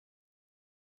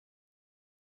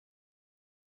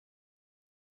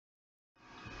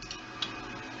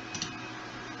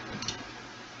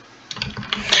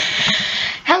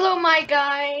my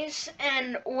guys,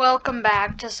 and welcome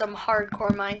back to some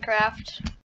hardcore Minecraft.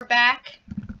 We're back.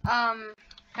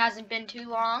 Hasn't been too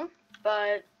long,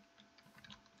 but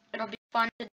it'll be fun.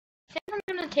 I think I'm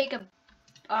gonna take a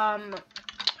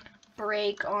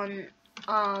break on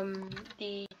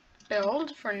the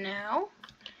build for now.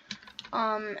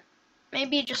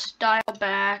 Maybe just dial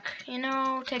back, you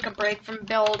know, take a break from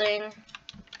building.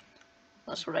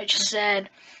 That's what I just said.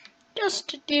 Just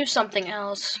to do something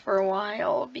else for a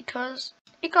while because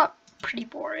it got pretty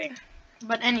boring.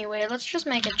 But anyway, let's just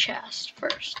make a chest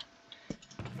first.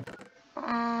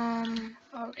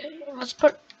 Okay, let's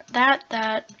put that.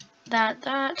 I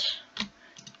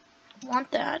want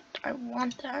that. I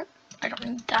want that. I don't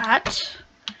need that.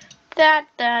 That.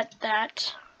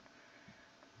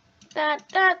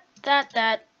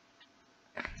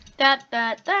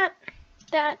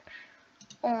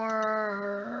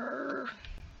 Or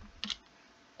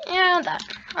yeah, that.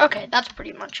 Okay, that's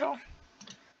pretty much all.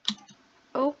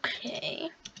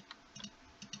 Okay.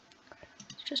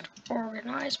 Let's just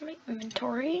organize my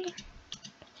inventory.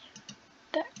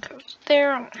 That goes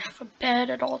there. I don't have a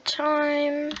bed at all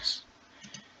times.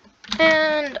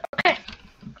 And, okay.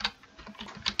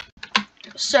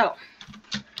 So,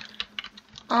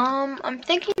 I'm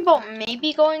thinking about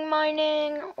maybe going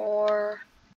mining or...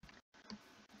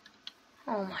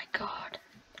 Oh my god.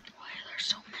 Why are there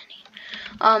so many?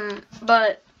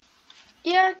 But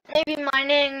yeah, maybe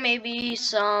mining, maybe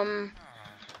some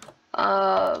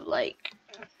like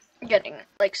getting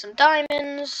like some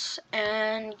diamonds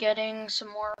and getting some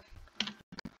more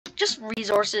just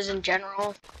resources in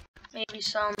general. Maybe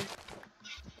some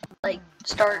like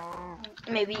start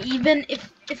maybe even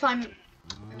if I'm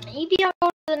maybe I'll go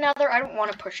to the nether. I don't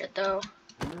want to push it though.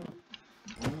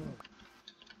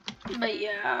 But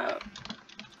yeah.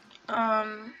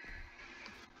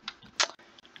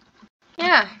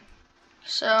 Yeah.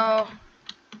 So,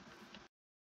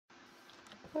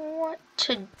 what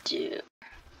to do?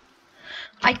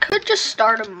 I could just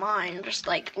start a mine, just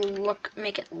like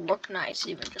make it look nice,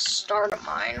 even just start a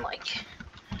mine, like,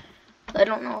 I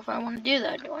don't know if I want to do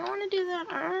that. Do I want to do that?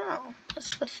 I don't know.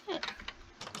 That's the thing.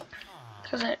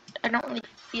 Because I don't really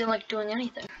feel like doing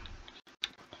anything.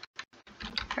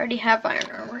 I already have iron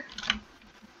armor.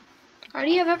 I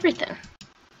already have everything.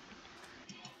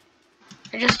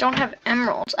 I just don't have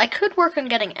emeralds. I could work on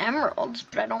getting emeralds,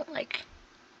 but I don't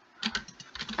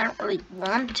really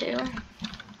want to.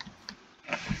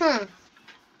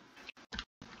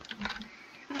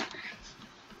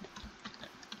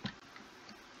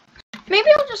 Maybe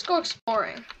I'll just go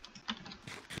exploring.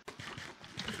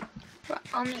 But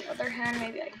on the other hand,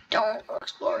 maybe I don't go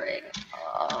exploring.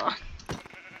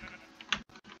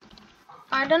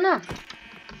 I don't know.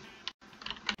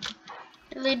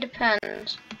 It really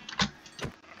depends.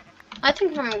 I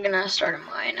think I'm gonna start a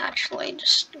mine, actually.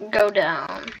 Just go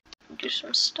down, do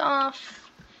some stuff,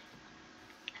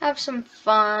 have some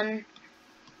fun.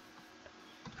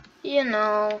 You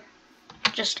know,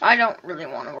 I don't really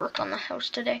want to work on the house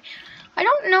today. I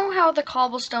don't know how the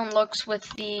cobblestone looks with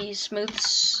the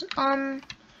smooths. I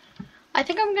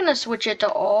think I'm gonna switch it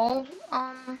to all,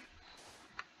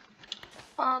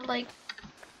 like,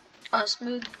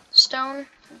 smooth stone,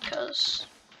 because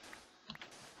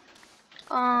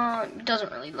it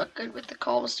doesn't really look good with the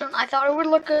cobblestone. I thought it would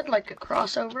look good, like a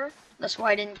crossover. That's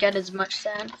why I didn't get as much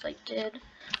sand as I did.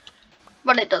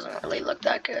 But it doesn't really look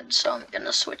that good, so I'm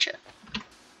gonna switch it.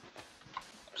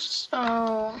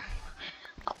 So,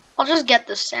 I'll just get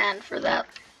the sand for that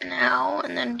now,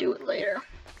 and then do it later.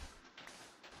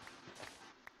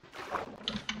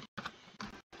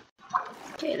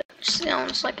 Okay, that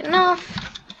sounds like enough.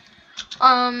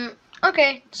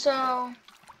 Okay, so...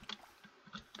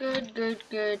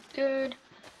 Good.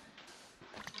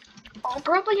 I'll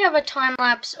probably have a time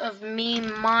lapse of me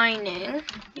mining,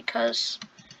 because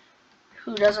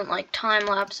who doesn't like time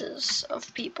lapses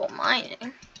of people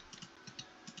mining?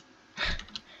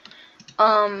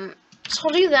 So I'll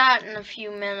do that in a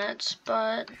few minutes,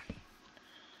 but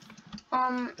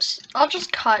I'll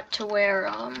just cut to where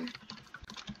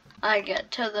I get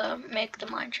to make the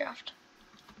mineshaft.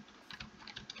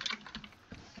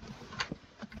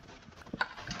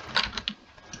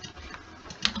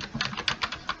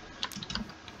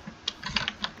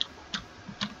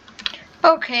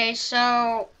 Okay,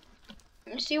 so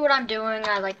you see what I'm doing?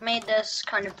 I like made this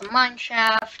kind of the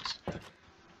mineshaft.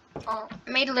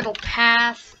 Made a little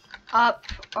path up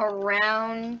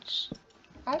around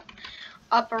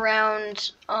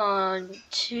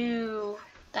to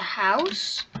the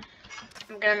house.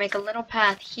 I'm gonna make a little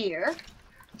path here,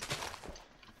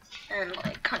 and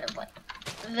like kind of like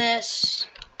this,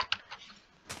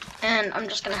 And I'm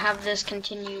just gonna have this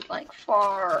continue like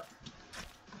far,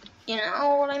 you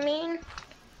know what I mean?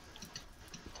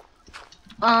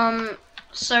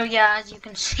 So yeah, as you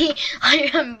can see,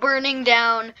 I am burning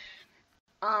down,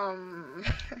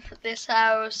 this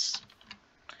house.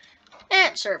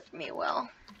 It served me well,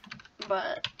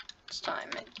 but it's time.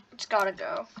 It's gotta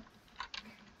go.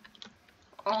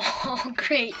 All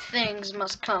great things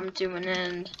must come to an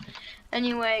end.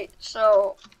 Anyway,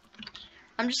 so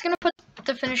I'm just gonna put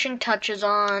the finishing touches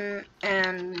on,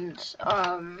 and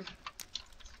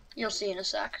you'll see in a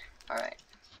sec. Alright.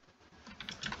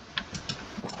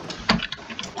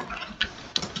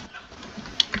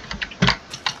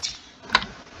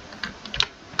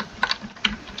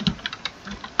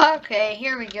 Okay,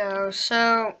 here we go.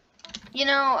 So, you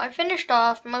know, I finished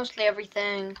off mostly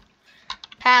everything.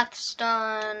 Path's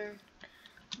done.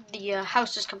 The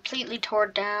house is completely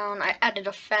torn down. I added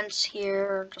a fence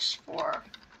here just for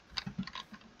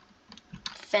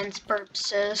fence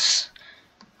purposes.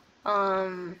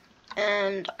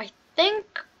 And I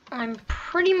think I'm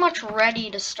pretty much ready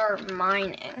to start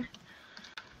mining.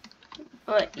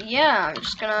 But yeah, I'm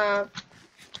just gonna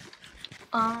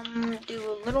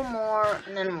do a little more,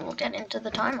 and then we'll get into the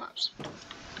time lapse.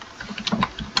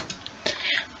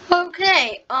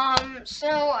 Okay, so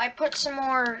I put some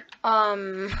more,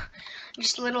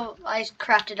 just little, I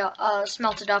crafted up,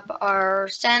 smelted up our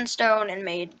sandstone and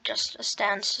made just a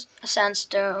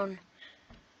sandstone,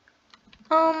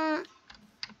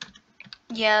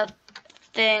 yeah,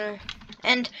 thing.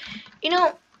 And, you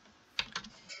know,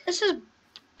 this is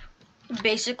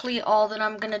basically all that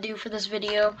I'm gonna do for this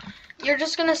video. You're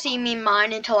just gonna see me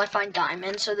mine until I find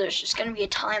diamonds, so there's just gonna be a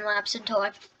time lapse until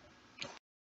I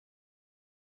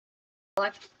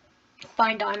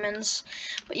find diamonds.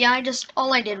 But yeah,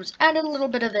 all I did was added a little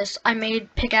bit of this. I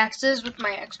made pickaxes with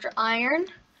my extra iron.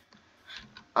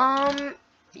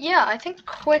 Yeah, I think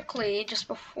quickly, just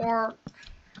before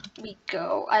we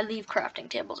go, I leave crafting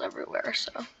tables everywhere,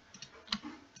 so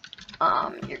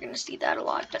you're gonna see that a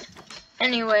lot. But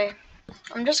anyway,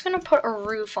 I'm just gonna put a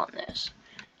roof on this.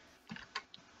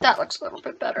 That looks a little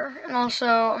bit better. And also,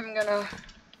 I'm gonna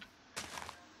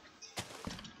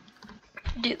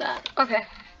do that. Okay.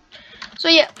 So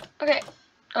yeah, okay.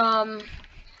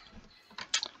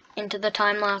 Into the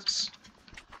time lapse.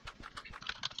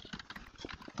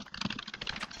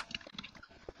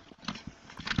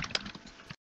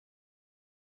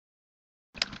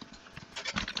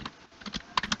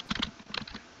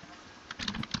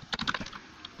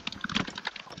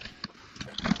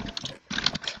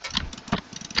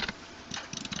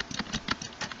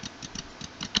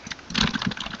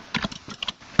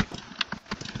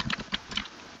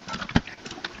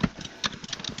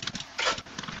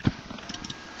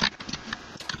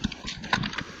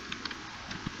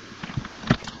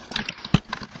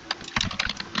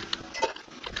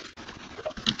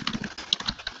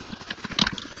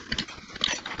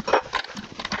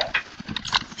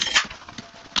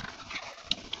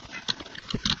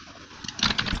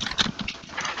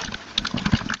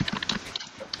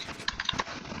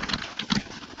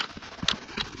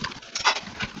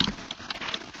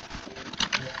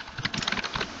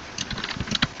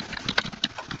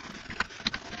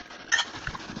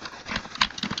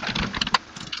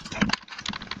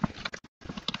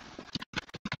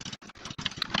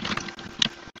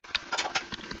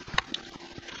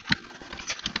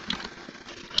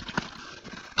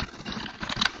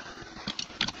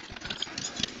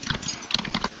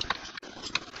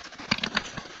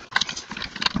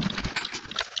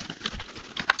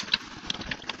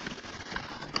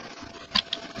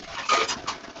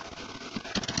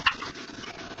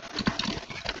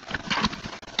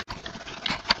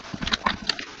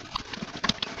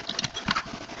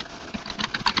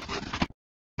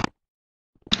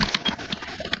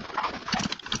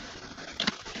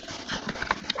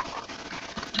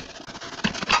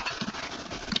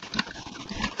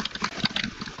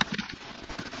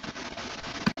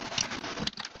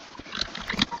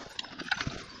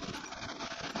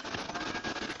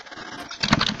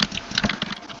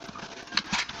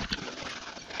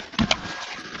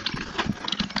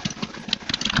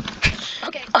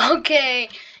 Okay,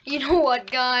 you know what,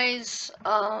 guys?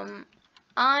 I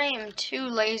am too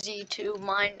lazy to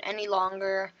mine any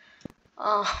longer.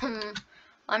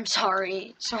 I'm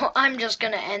sorry. So I'm just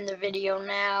gonna end the video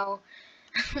now.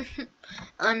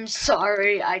 I'm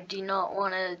sorry. I do not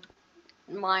want to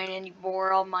mine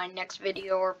anymore. I'll mine next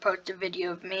video or post a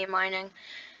video of me mining.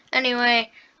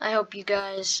 Anyway, I hope you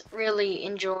guys really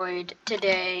enjoyed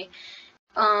today.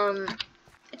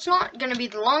 It's not gonna be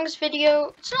the longest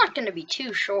video. It's not gonna be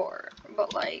too short,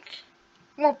 but like,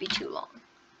 it won't be too long.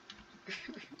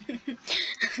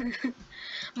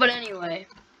 But anyway,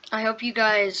 I hope you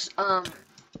guys,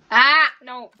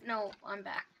 no, I'm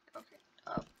back. Okay,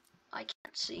 I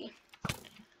can't see.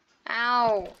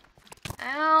 Ow.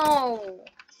 Ow.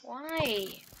 Why?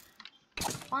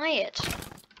 Quiet.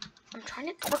 I'm trying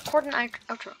to record an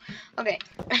outro. Okay,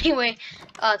 anyway,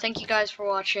 thank you guys for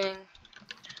watching.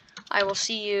 I will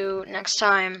see you next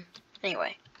time.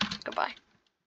 Anyway, goodbye.